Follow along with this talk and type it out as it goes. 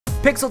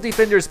Pixel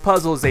Defenders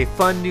Puzzle is a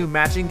fun new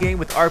matching game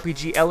with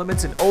RPG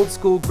elements and old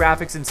school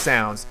graphics and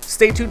sounds.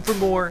 Stay tuned for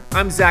more.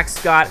 I'm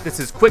ZackScott.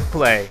 This is Quick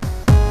Play.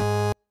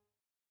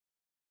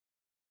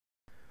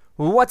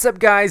 What's up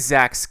guys,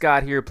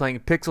 ZackScott here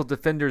playing Pixel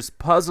Defenders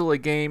Puzzle, a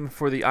game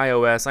for the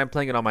iOS. I'm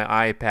playing it on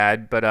my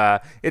iPad,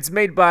 but it's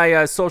made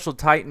by Social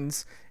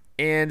Titans,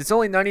 and it's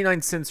only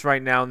 99 cents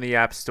right now in the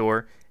App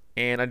Store,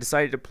 and I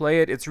decided to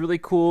play it. It's really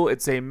cool.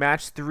 It's a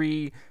match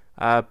 3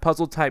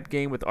 puzzle type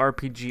game with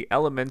RPG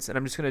elements, and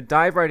I'm just going to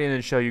dive right in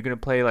and show you. You're going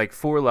to play like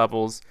 4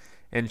 levels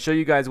and show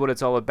you guys what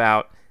it's all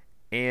about.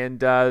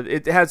 And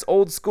it has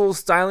old school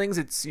stylings.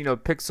 It's, you know,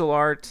 pixel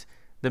art.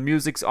 The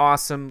music's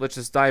awesome. Let's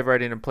just dive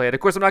right in and play it. Of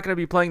course, I'm not going to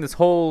be playing this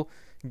whole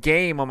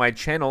game on my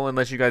channel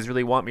unless you guys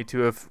really want me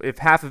to. If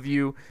half of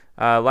you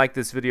like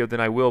this video, then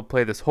I will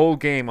play this whole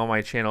game on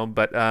my channel.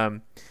 But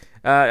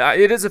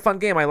it is a fun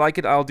game. I like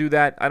it. I'll do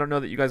that. I don't know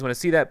that you guys want to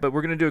see that, but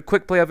we're going to do a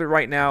quick play of it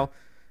right now.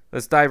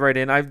 Let's dive right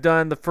in. I've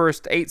done the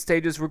first 8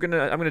 stages. I'm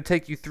gonna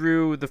take you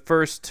through the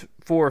first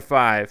 4 or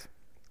 5,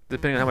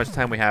 depending on how much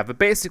time we have. But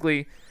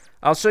basically,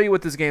 I'll show you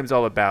what this game's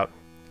all about.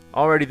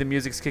 Already the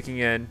music's kicking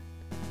in.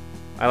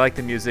 I like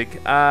the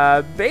music.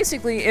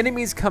 Basically,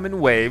 enemies come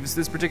in waves.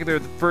 This particular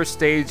first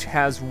stage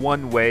has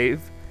 1 wave.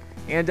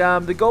 And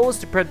the goal is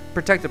to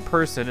protect a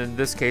person. In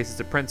this case, it's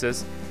a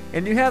princess.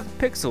 And you have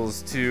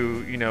pixels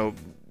to, you know,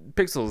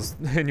 pixels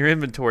in your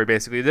inventory,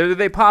 basically.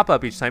 They pop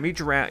up each time. Each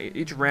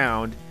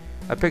round,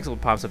 a pixel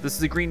pops up. This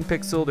is a green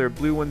pixel. There are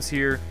blue ones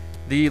here.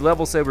 The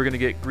level said we're going to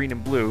get green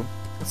and blue.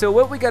 So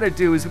what we got to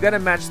do is we got to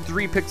match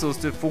 3 pixels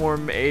to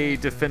form a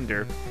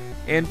defender.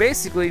 And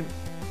basically,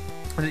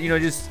 you know,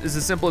 just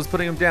as simple as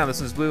putting them down. This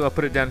is blue, I'll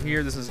put it down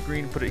here. This is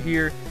green, put it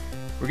here.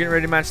 We're getting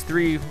ready to match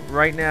 3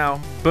 right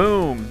now.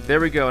 Boom, there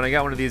we go, and I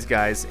got one of these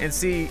guys. And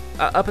see,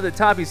 up at the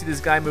top you see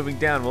this guy moving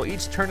down. Well,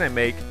 each turn I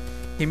make,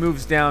 he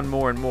moves down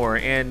more and more.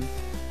 And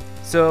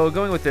so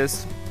going with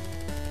this,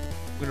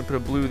 I'm gonna put a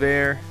blue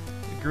there,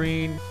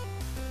 green,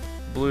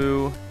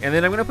 blue, and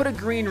then I'm gonna put a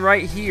green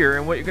right here.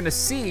 And what you're gonna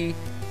see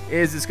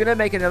is it's gonna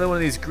make another one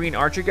of these green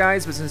archer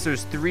guys, but since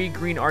there's 3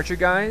 green archer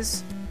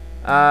guys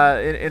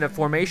in a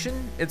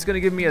formation, it's going to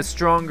give me a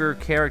stronger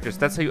character. So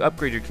that's how you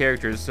upgrade your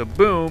characters. So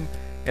boom,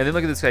 and then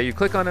look at this guy. You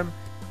click on him.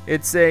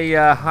 It's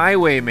a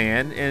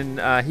highwayman,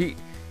 and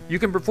you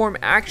can perform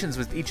actions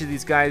with each of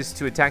these guys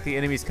to attack the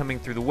enemies coming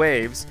through the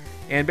waves.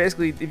 And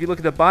basically, if you look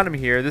at the bottom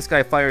here, this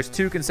guy fires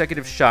 2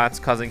 consecutive shots,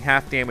 causing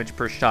half damage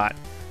per shot.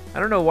 I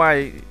don't know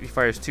why he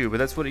fires 2, but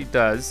that's what he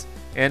does.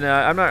 And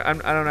I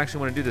don't actually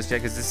want to do this yet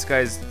because this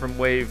guy's from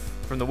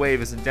the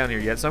wave isn't down here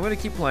yet. So I'm going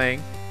to keep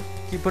playing.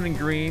 Keep putting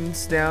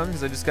greens down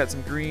because I just got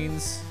some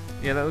greens.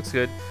 Yeah, that looks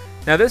good.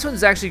 Now this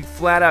one's actually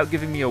flat out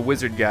giving me a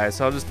wizard guy,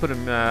 so I'll just put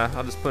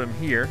him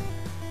here,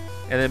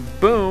 and then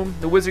boom,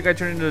 the wizard guy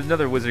turned into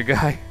another wizard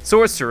guy.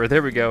 Sorcerer,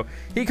 there we go.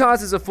 He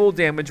causes a full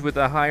damage with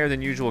a higher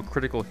than usual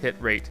critical hit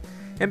rate.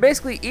 And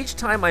basically each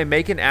time I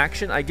make an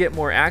action, I get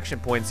more action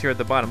points here at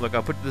the bottom. Look,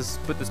 I'll put this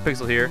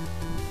pixel here.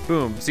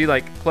 Boom. See,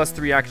 like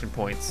 +3 action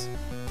points.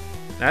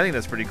 And I think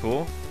that's pretty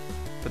cool.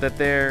 Put that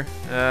there.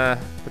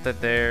 Put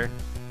that there.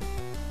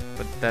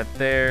 Put that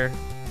there,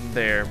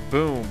 there,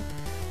 boom.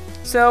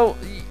 So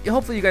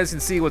hopefully you guys can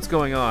see what's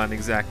going on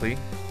exactly.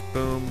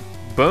 Boom,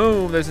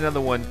 boom. There's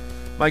another one.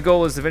 My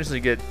goal is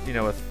eventually to get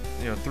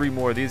 3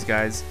 more of these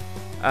guys.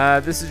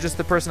 This is just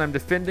the person I'm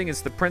defending.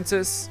 It's the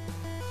princess.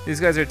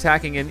 These guys are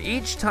attacking, and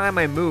each time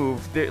I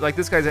move, like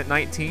this guy's at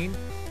 19.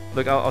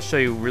 Look, I'll show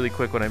you really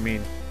quick what I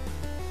mean.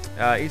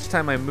 Each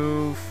time I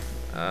move,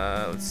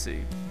 let's see,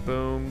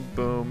 boom,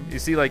 boom. You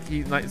see, like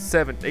he's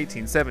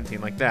 18,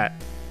 17, like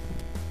that.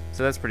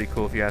 So that's pretty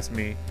cool if you ask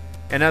me.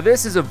 And now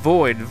this is a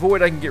void.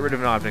 Void, I can get rid of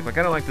an object. Like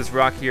I don't like this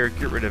rock here.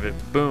 Get rid of it.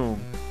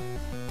 Boom.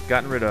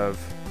 Gotten rid of.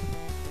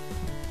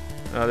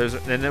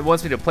 And it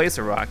wants me to place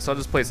a rock, so I'll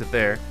just place it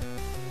there.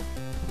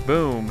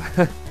 Boom.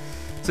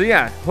 So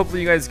yeah,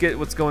 hopefully you guys get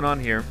what's going on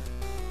here.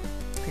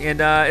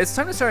 And it's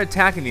time to start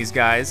attacking these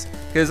guys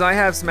because I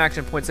have some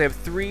action points. I have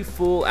 3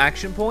 full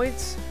action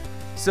points.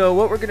 So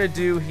what we're gonna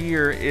do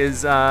here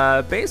is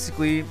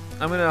basically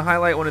I'm gonna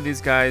highlight one of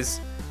these guys.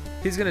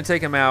 He's gonna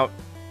take him out.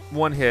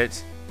 1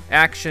 hit,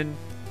 action,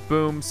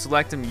 boom,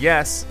 select him,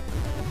 yes,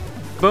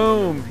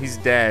 boom, he's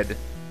dead.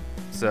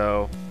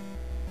 So,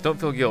 don't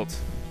feel guilt.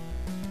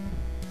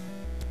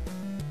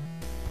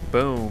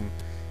 Boom.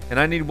 And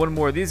I need 1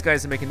 more of these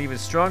guys to make an even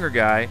stronger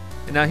guy.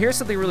 And now here's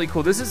something really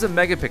cool. This is a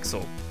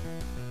megapixel.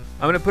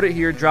 I'm going to put it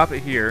here, drop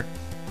it here.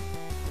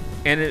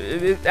 And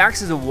it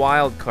acts as a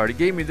wild card. It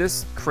gave me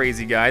this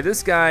crazy guy.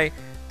 This guy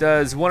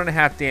does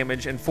 1.5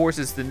 damage and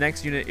forces the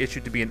next unit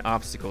issued to be an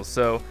obstacle.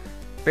 So,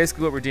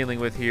 basically what we're dealing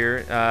with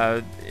here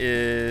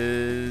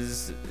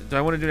is, do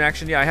I want to do an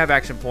action? Yeah, I have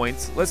action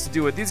points. Let's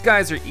do it. These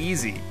guys are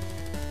easy.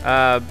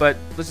 But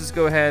let's just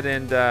go ahead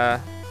and,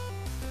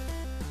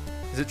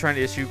 is it trying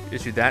to issue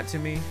that to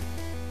me?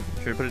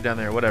 Should I put it down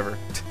there? Whatever.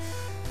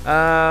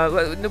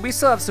 We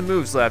still have some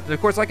moves left. And of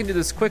course I can do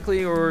this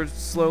quickly or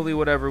slowly,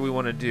 whatever we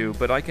want to do.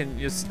 But I can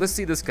just, let's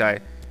see this guy.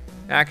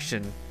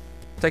 Action.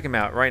 Take him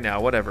out right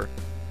now, whatever.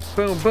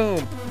 Boom,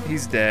 boom.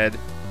 He's dead.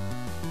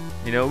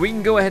 You know, we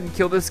can go ahead and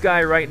kill this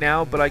guy right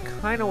now, but I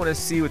kind of want to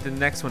see what the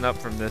next one up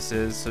from this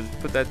is. So just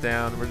put that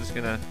down. We're just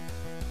gonna.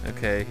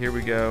 Okay, here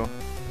we go.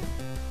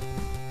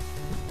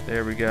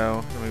 There we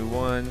go. And we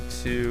 1,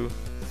 2,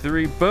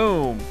 3.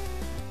 Boom!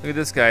 Look at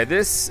this guy.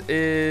 This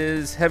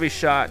is heavy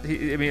shot.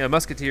 I mean, a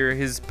musketeer.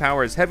 His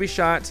power is heavy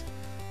shot.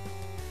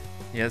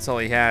 Yeah, that's all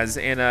he has,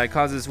 and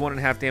causes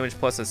 1.5 damage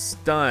plus a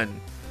stun.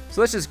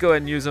 So let's just go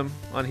ahead and use him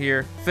on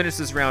here. Finish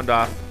this round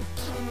off.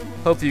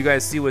 Hopefully you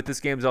guys see what this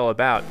game's all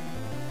about.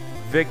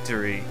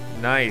 Victory.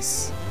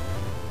 Nice.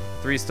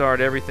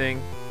 3-starred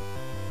everything.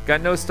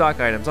 Got no stock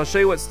items. I'll show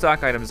you what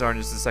stock items are in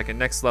just a second.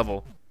 Next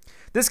level.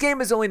 This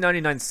game is only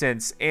 99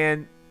 cents,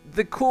 and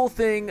the cool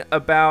thing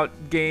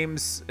about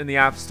games in the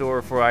App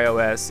Store for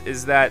iOS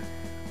is that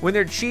when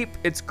they're cheap,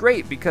 it's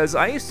great, because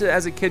I used to,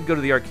 as a kid, go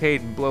to the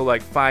arcade and blow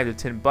like $5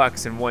 to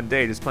 $10 in one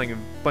day just playing a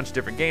bunch of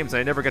different games,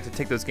 and I never got to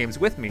take those games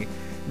with me.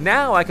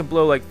 Now I can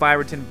blow like $5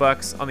 or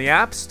 $10 on the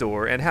App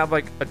Store and have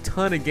like a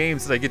ton of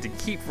games that I get to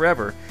keep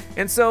forever.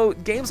 And so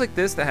games like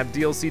this that have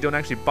DLC don't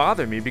actually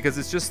bother me, because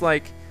it's just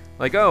like,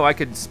 oh, I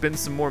could spend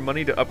some more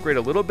money to upgrade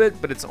a little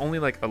bit, but it's only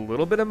like a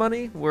little bit of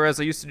money, whereas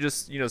I used to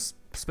just, you know,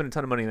 spend a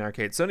ton of money in the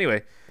arcade. So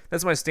anyway,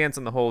 that's my stance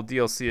on the whole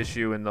DLC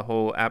issue and the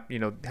whole app, you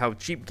know, how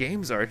cheap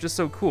games are. It's just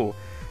so cool.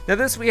 Now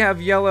this, we have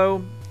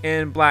yellow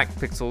and black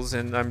pixels,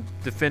 and I'm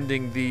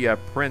defending the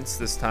prince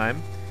this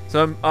time.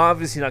 So I'm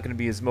obviously not going to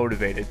be as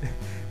motivated.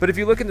 But if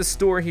you look in the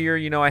store here,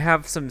 you know, I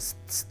have some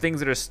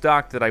things that are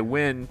stocked that I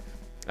win,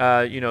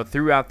 you know,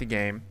 throughout the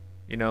game.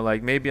 You know,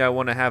 like maybe I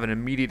want to have an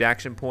immediate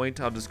action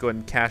point. I'll just go ahead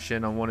and cash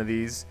in on one of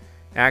these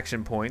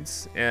action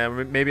points.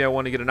 And maybe I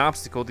want to get an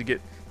obstacle to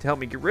help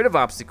me get rid of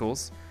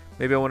obstacles.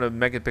 Maybe I want a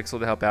megapixel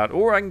to help out.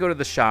 Or I can go to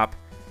the shop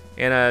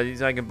and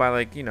I can buy,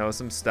 like, you know,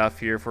 some stuff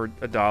here for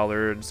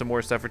 $1, and some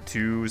more stuff for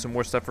 $2, some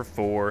more stuff for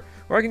 $4.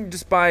 Or I can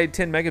just buy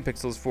 10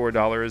 megapixels for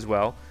 $1 as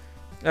well.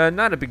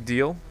 Not a big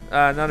deal.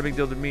 Not a big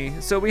deal to me.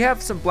 So we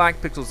have some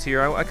black pixels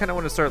here. I kind of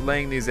want to start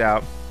laying these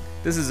out.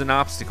 This is an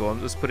obstacle. I'll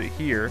just put it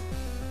here.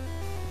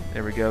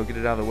 There we go. Get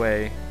it out of the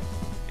way.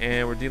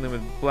 And we're dealing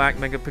with black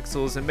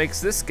megapixels, and makes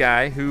this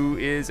guy, who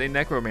is a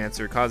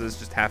necromancer, causes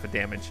just half a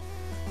damage.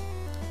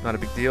 Not a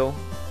big deal.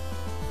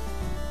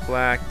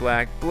 Black,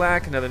 black,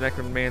 black. Another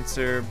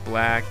necromancer.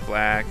 Black,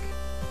 black.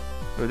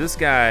 So this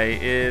guy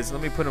is,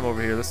 let me put him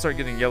over here. Let's start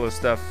getting yellow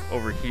stuff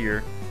over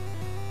here.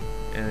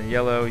 And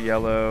yellow,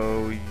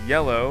 yellow,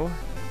 yellow.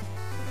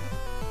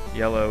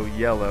 Yellow,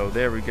 yellow.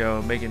 There we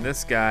go. Making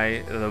this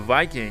guy the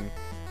Viking.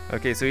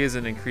 Okay, so he has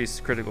an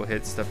increased critical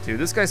hit stuff too.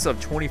 This guy still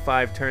have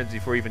 25 turns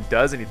before he even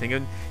does anything.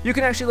 And you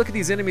can actually look at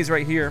these enemies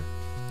right here.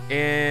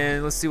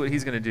 And let's see what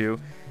he's going to do.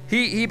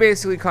 He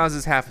basically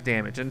causes half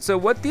damage. And so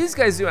what these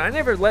guys do, I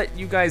never let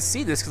you guys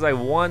see this because I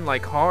won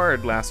like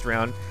hard last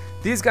round.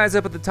 These guys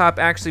up at the top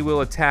actually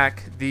will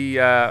attack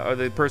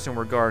the person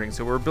we're guarding.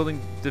 So we're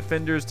building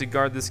defenders to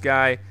guard this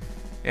guy.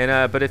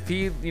 And but if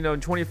he, you know,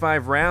 in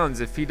 25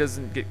 rounds, if he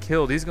doesn't get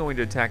killed, he's going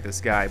to attack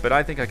this guy. But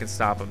I think I can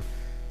stop him.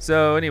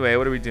 So anyway,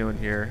 what are we doing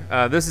here?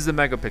 This is a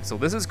megapixel.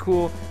 This is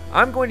cool.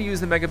 I'm going to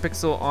use the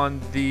megapixel on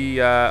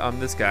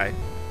this guy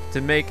to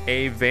make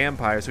a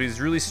vampire. So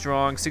he's really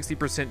strong.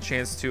 60%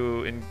 chance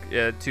to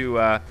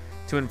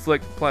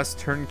inflict plus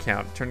turn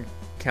count. Turn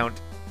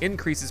count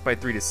increases by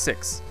 3 to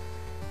 6.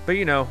 But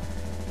you know,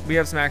 we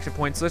have some action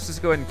points. So let's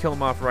just go ahead and kill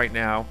him off right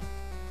now.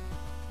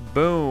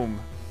 Boom.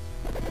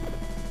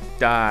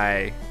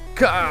 Die.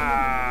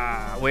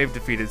 Gah! Wave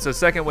defeated. So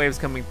second wave's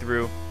coming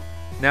through.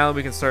 Now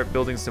we can start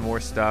building some more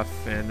stuff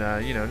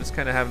and, you know, just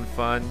kind of having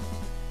fun.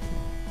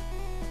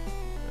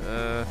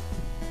 It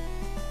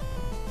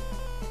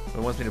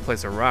wants me to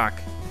place a rock.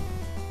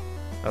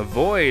 A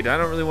void. I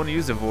don't really want to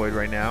use a void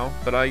right now,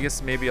 but I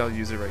guess maybe I'll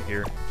use it right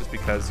here just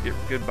because.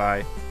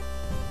 Goodbye.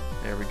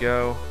 There we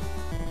go.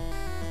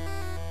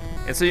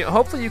 And so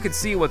hopefully you can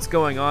see what's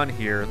going on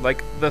here.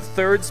 Like the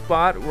third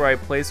spot where I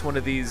place one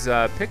of these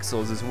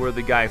pixels is where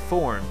the guy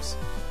forms.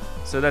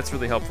 So that's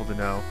really helpful to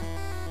know.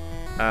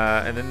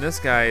 And then this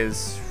guy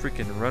is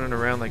freaking running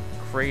around like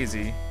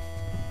crazy.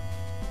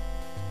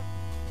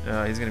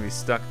 He's gonna be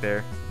stuck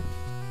there.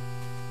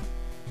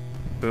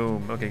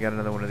 Boom. Okay, got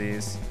another one of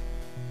these.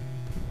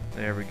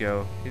 There we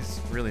go. He's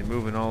really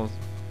moving all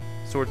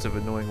sorts of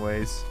annoying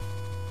ways.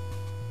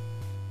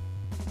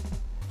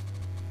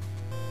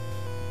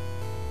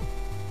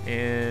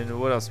 And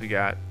what else we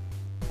got?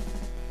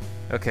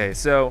 Okay,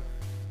 so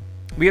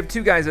we have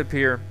two guys up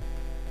here.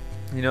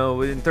 You know,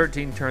 within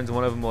 13 turns,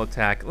 one of them will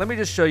attack. Let me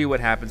just show you what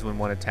happens when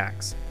one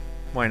attacks.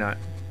 Why not?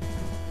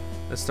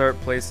 Let's start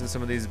placing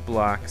some of these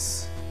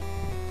blocks.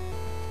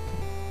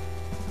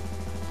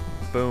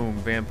 Boom,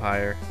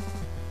 vampire.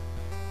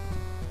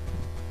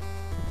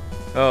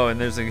 Oh, and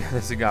there's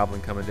a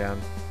goblin coming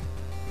down.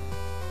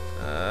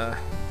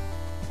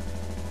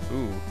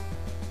 Ooh.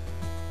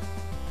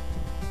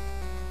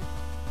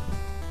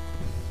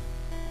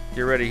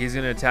 Get ready, he's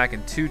gonna attack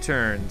in 2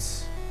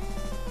 turns.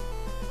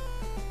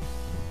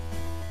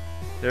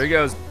 There he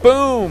goes.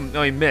 Boom!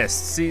 Oh, he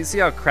missed. See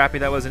how crappy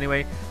that was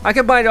anyway? I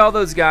combined all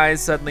those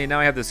guys suddenly, and now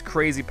I have this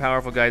crazy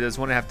powerful guy that does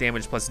 1.5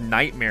 damage plus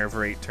Nightmare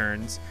for 8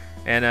 turns.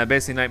 And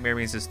basically Nightmare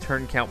means his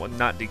turn count will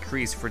not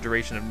decrease for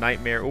duration of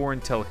Nightmare or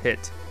until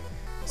hit.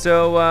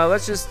 So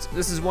let's just,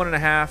 this is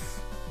 1.5.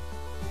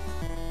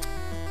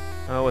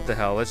 Oh, what the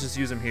hell? Let's just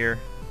use him here.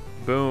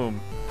 Boom.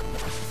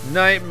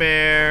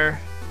 Nightmare.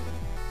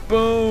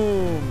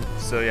 Boom.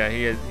 So yeah,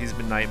 he's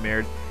been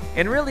nightmared.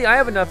 And really, I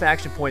have enough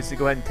action points to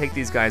go ahead and take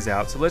these guys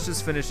out. So let's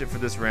just finish it for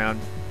this round.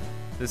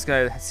 This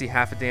guy, see,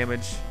 half a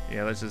damage.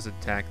 Yeah, let's just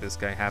attack this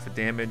guy, half a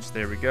damage.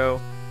 There we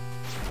go.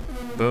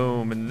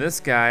 Boom. And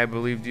this guy, I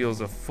believe, deals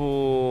a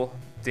full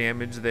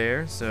damage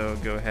there. So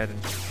go ahead and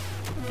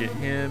get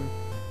him.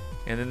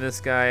 And then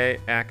this guy,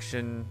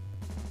 action.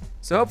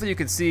 So hopefully you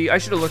can see. I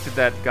should have looked at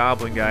that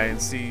goblin guy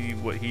and see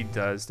what he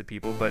does to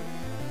people. But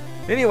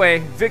anyway,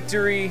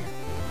 victory.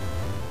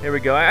 There we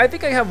go. I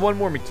think I have one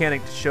more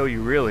mechanic to show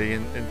you, really,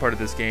 in part of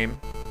this game.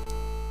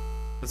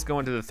 Let's go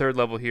into the 3rd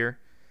level here.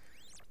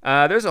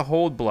 There's a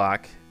hold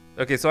block.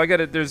 Okay, so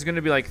there's going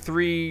to be like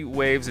 3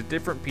 waves of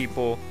different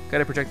people. Got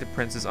to protect the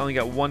princess. Only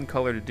got 1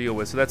 color to deal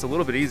with, so that's a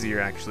little bit easier,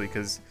 actually.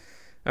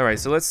 All right,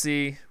 so let's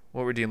see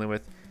what we're dealing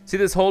with. See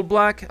this hold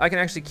block? I can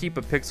actually keep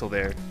a pixel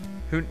there,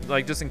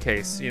 like just in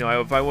case. You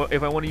know, if I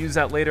want to use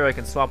that later, I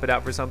can swap it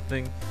out for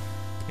something.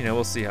 You know,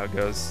 we'll see how it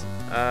goes.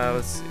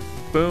 Let's see.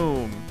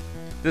 Boom.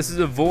 This is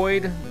a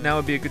void. Now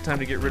would be a good time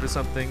to get rid of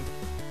something.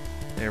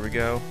 There we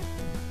go.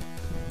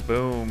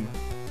 Boom.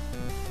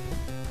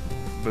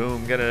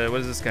 Boom. What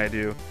does this guy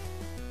do?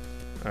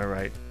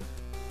 Alright.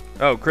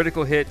 Oh,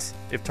 critical hit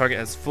if target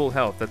has full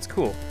health. That's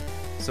cool.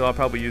 So I'll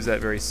probably use that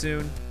very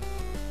soon.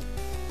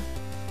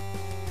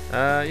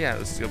 Yeah,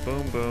 let's go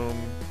boom, boom.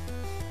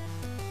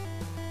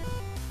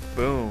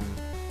 Boom.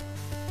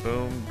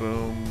 Boom,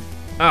 boom.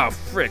 Oh,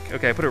 frick.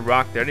 Okay, I put a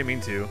rock there. I didn't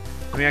mean to.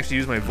 Let me actually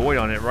use my void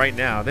on it right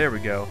now. There we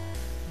go.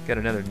 Got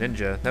another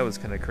ninja. That was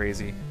kind of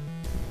crazy.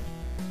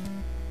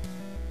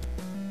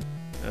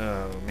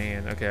 Oh,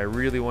 man. Okay, I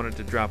really wanted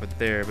to drop it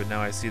there, but now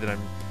I see that I'm...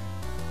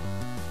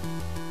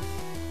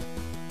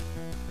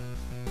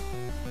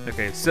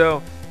 Okay,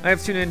 so I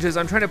have 2 ninjas.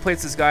 I'm trying to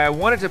place this guy. I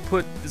wanted to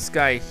put this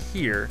guy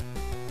here,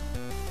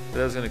 but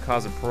that was going to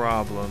cause a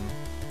problem.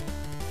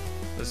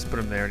 Let's put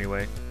him there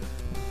anyway.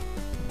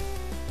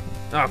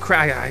 Oh,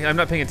 crap. I'm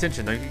not paying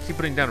attention. I keep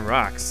putting down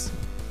rocks.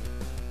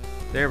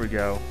 There we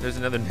go. There's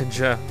another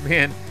ninja.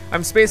 Man,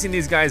 I'm spacing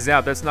these guys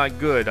out. That's not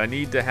good. I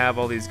need to have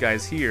all these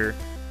guys here.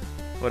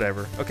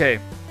 Whatever. Okay.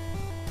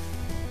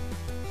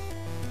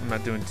 I'm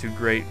not doing too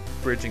great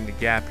bridging the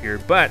gap here,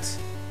 but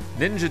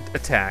ninja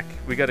attack.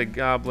 We got a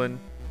goblin.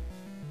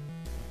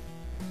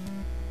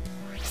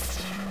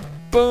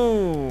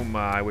 Boom!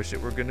 I wish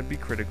it were going to be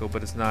critical,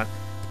 but it's not.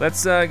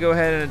 Let's go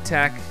ahead and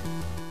attack.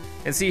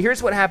 And see,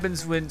 here's what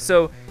happens when...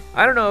 So,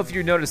 I don't know if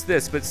you noticed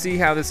this, but see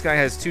how this guy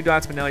has 2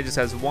 dots, but now he just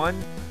has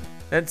 1?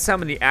 That's how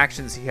many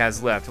actions he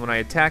has left. When I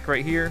attack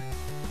right here,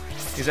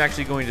 he's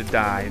actually going to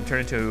die and turn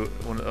into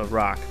a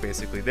rock,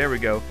 basically. There we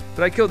go.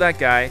 But I killed that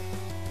guy,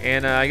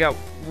 and I got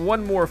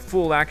 1 more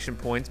full action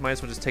point. Might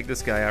as well just take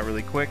this guy out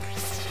really quick.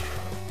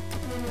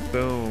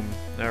 Boom.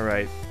 All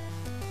right.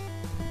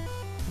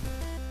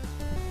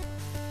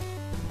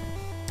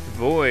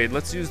 Void.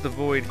 Let's use the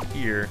void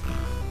here.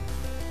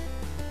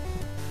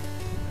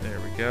 There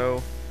we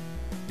go.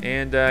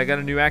 And I got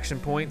a new action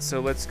point, so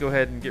let's go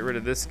ahead and get rid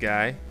of this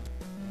guy.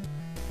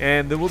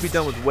 And then we'll be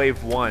done with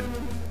wave 1.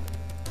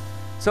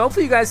 So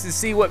hopefully you guys can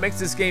see what makes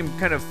this game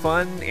kind of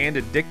fun and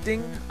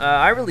addicting.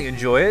 I really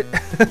enjoy it.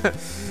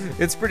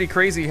 It's pretty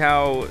crazy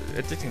how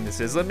addicting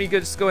this is. Let me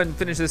just go ahead and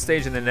finish this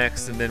stage and the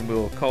next, and then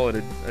we'll call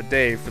it a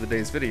day for the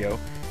day's video.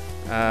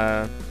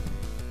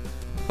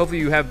 Hopefully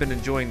you have been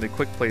enjoying the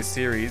quick play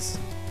series.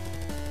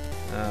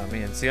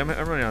 Man, see, I'm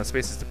running out of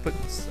spaces to put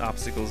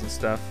obstacles and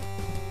stuff.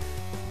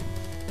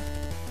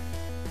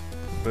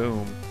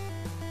 Boom.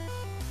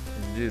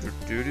 There's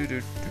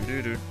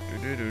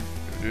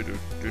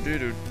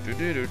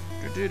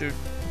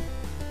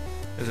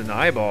an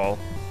eyeball.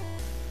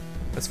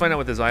 Let's find out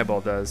what this eyeball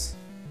does.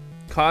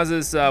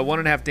 Causes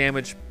 1.5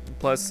 damage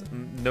plus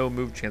no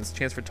move chance.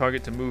 Chance for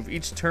target to move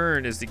each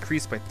turn is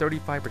decreased by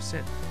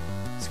 35%.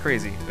 It's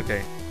crazy.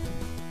 Okay.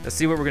 Let's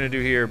see what we're gonna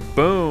do here.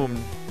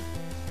 Boom.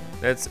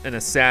 That's an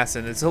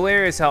assassin. It's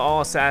hilarious how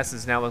all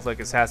assassins now look like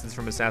assassins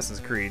from Assassin's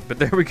Creed. But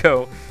there we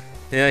go.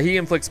 Yeah, he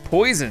inflicts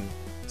poison.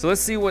 So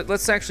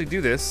let's actually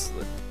do this.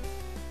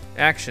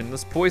 Action,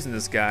 let's poison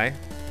this guy.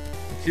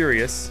 I'm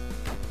curious.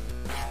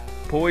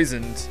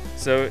 Poisoned.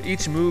 So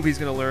each move he's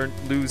gonna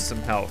lose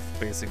some health,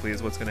 basically,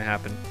 is what's gonna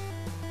happen.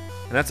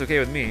 And that's okay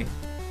with me.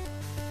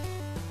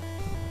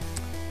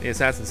 The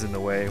assassin's in the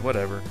way,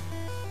 whatever.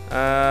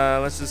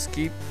 Let's just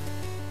keep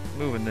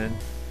moving then.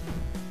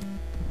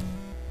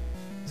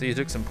 So you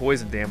took some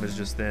poison damage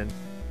just then.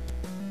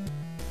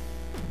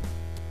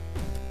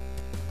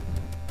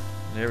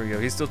 There we go.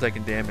 He's still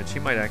taking damage. He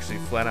might actually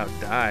flat out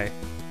die.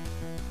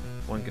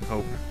 One can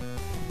hope.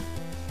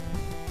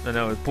 Oh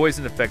no, the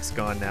poison effect's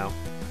gone now.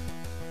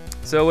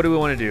 So what do we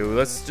want to do?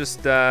 Let's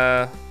just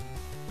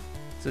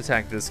Let's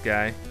attack this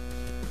guy.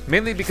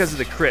 Mainly because of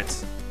the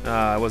crit.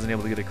 I wasn't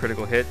able to get a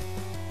critical hit.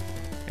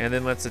 And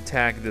then let's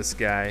attack this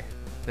guy.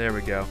 There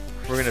we go.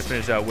 We're going to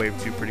finish out wave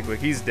 2 pretty quick.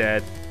 He's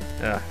dead.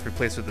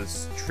 Replaced with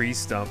this tree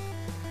stump.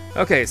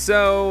 Okay,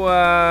 so,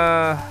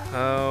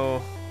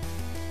 oh,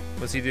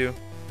 what's he do?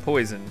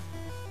 Poison.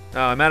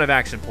 I'm out of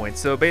action points.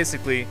 So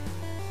basically,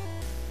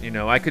 you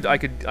know, I could,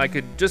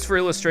 just for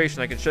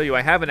illustration, I can show you.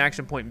 I have an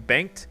action point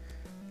banked.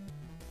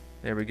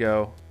 There we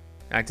go.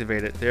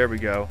 Activate it. There we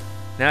go.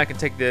 Now I can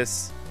take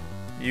this,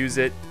 use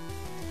it,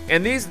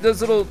 and those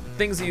little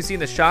things that you see in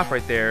the shop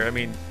right there. I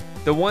mean,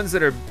 the ones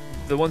that are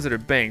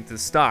banked, the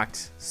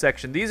stocked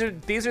section. These are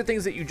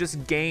things that you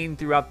just gain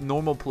throughout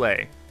normal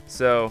play.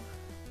 So,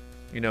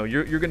 you know,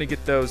 you're gonna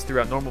get those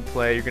throughout normal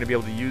play. You're gonna be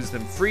able to use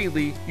them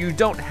freely. You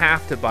don't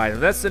have to buy them.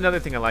 That's another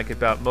thing I like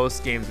about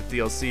most games with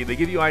DLC. They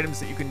give you items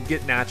that you can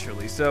get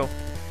naturally. So,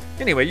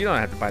 anyway, you don't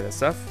have to buy that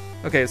stuff.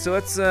 Okay, so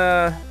let's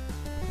there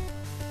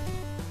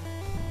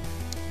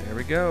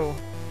we go.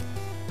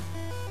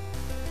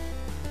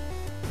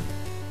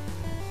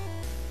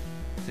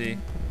 See,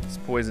 it's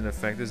poison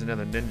effect. There's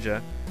another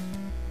ninja.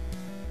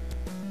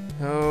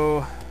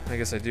 Oh, I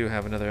guess I do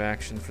have another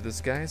action for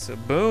this guy. So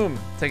boom,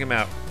 take him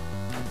out.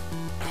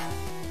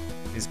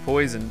 He's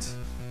poisoned.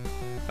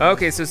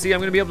 Okay, so see, I'm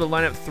gonna be able to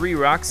line up 3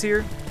 rocks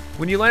here.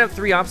 When you line up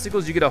 3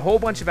 obstacles, you get a whole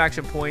bunch of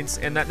action points,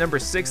 and that number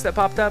 6 that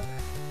popped up,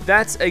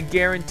 that's a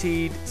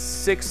guaranteed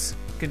 6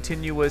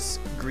 continuous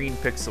green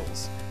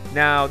pixels.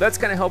 Now, that's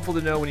kind of helpful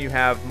to know when you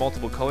have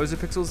multiple colors of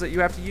pixels that you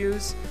have to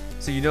use,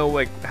 so you know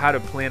like how to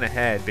plan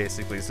ahead,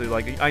 basically. So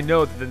like, I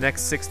know that the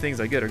next 6 things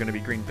I get are gonna be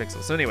green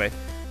pixels. So anyway,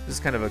 this is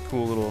kind of a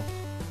cool little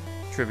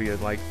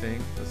trivia-like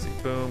thing. Let's see,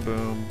 boom,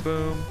 boom,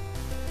 boom.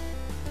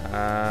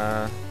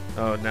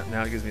 Oh,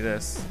 now it gives me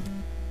this.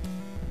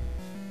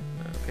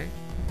 Okay.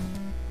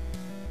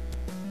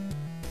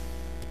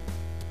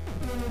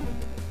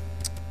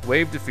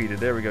 Wave defeated.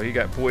 There we go. He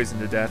got poisoned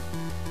to death.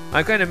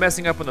 I'm kind of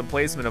messing up on the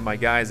placement of my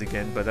guys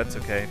again, but that's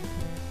okay.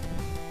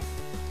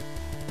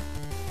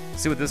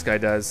 See what this guy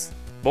does.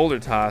 Boulder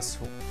toss.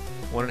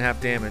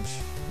 1.5 damage.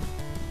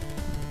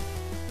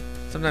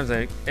 Sometimes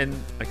I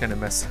kind of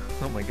mess.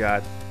 Oh my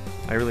god.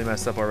 I really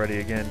messed up already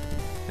again.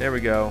 There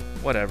we go.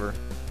 Whatever.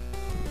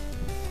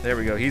 There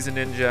we go. He's a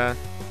ninja.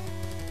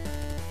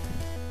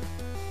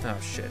 Oh,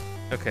 shit.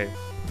 Okay.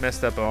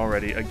 Messed up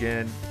already.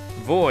 Again.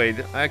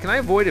 Void. Can I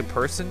avoid a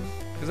person?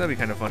 Because that'd be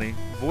kind of funny.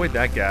 Void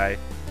that guy.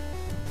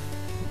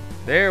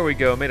 There we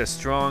go. Made a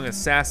strong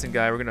assassin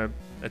guy. We're going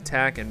to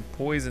attack and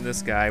poison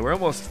this guy. We're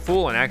almost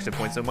full on action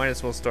points, so might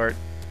as well start,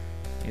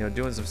 you know,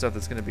 doing some stuff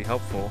that's going to be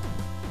helpful.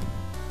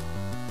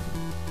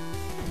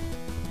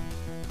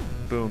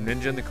 Boom.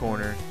 Ninja in the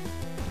corner.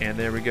 And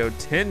there we go.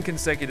 10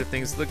 consecutive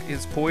things. Look,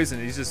 his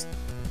poison. He's just...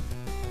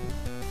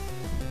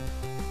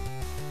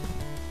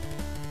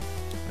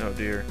 Oh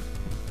dear.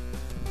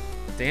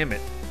 Damn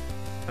it.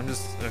 I'm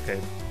just... Okay.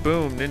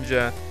 Boom,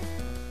 ninja.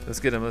 Let's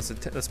get him.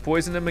 Let's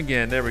poison him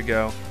again. There we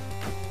go.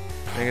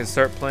 I'm going to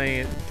start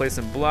play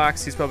some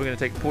blocks. He's probably going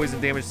to take poison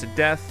damage to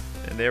death.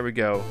 And there we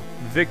go.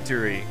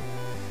 Victory.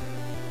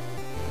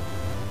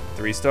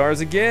 3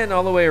 stars again,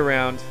 all the way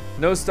around.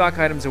 No stock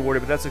items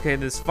awarded, but that's okay.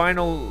 This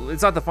final...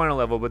 It's not the final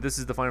level, but this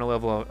is the final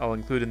level I'll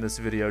include in this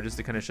video just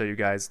to kind of show you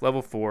guys.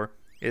 Level 4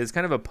 is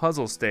kind of a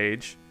puzzle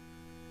stage.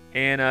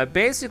 And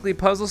basically,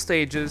 puzzle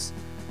stages,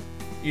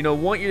 you know,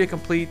 want you to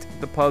complete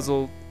the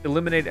puzzle,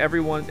 eliminate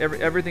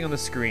everything on the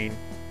screen,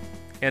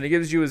 and it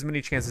gives you as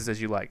many chances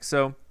as you like.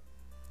 So,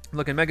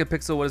 look at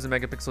megapixel. What does a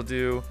megapixel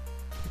do?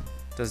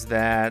 Does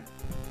that,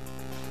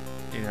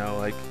 you know,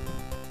 like,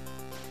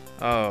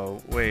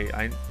 oh wait,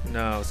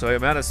 no. So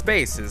I'm out of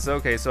spaces.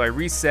 Okay, so I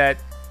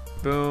reset.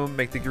 Boom,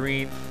 make the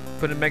green.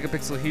 Put a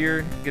megapixel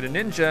here. Get a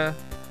ninja.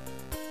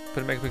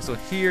 Put a megapixel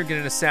here. Get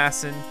an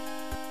assassin.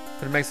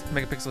 Put a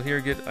megapixel here,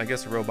 get, I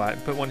guess, a robot.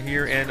 Put one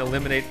here and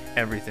eliminate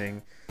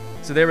everything.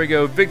 So there we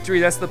go,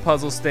 victory. That's the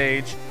puzzle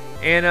stage.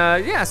 And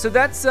yeah, so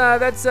that's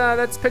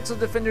Pixel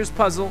Defender's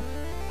puzzle.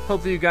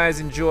 Hopefully you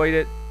guys enjoyed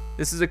it.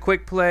 This is a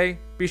quick play.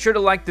 Be sure to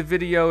like the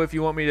video if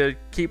you want me to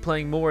keep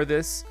playing more of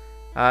this.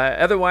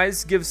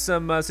 Otherwise, give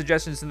some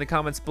suggestions in the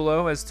comments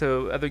below as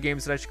to other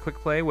games that I should quick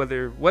play,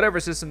 whatever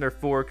system they're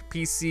for,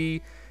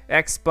 PC,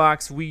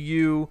 Xbox, Wii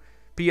U,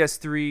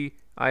 PS3,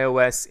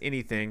 iOS,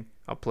 anything.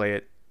 I'll play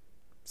it.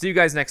 See you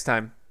guys next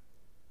time.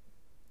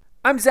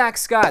 I'm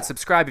ZackScott.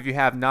 Subscribe if you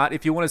have not.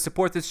 If you want to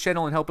support this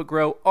channel and help it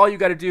grow, all you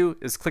got to do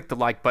is click the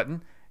like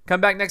button.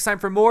 Come back next time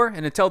for more,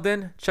 and until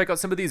then, check out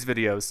some of these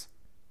videos.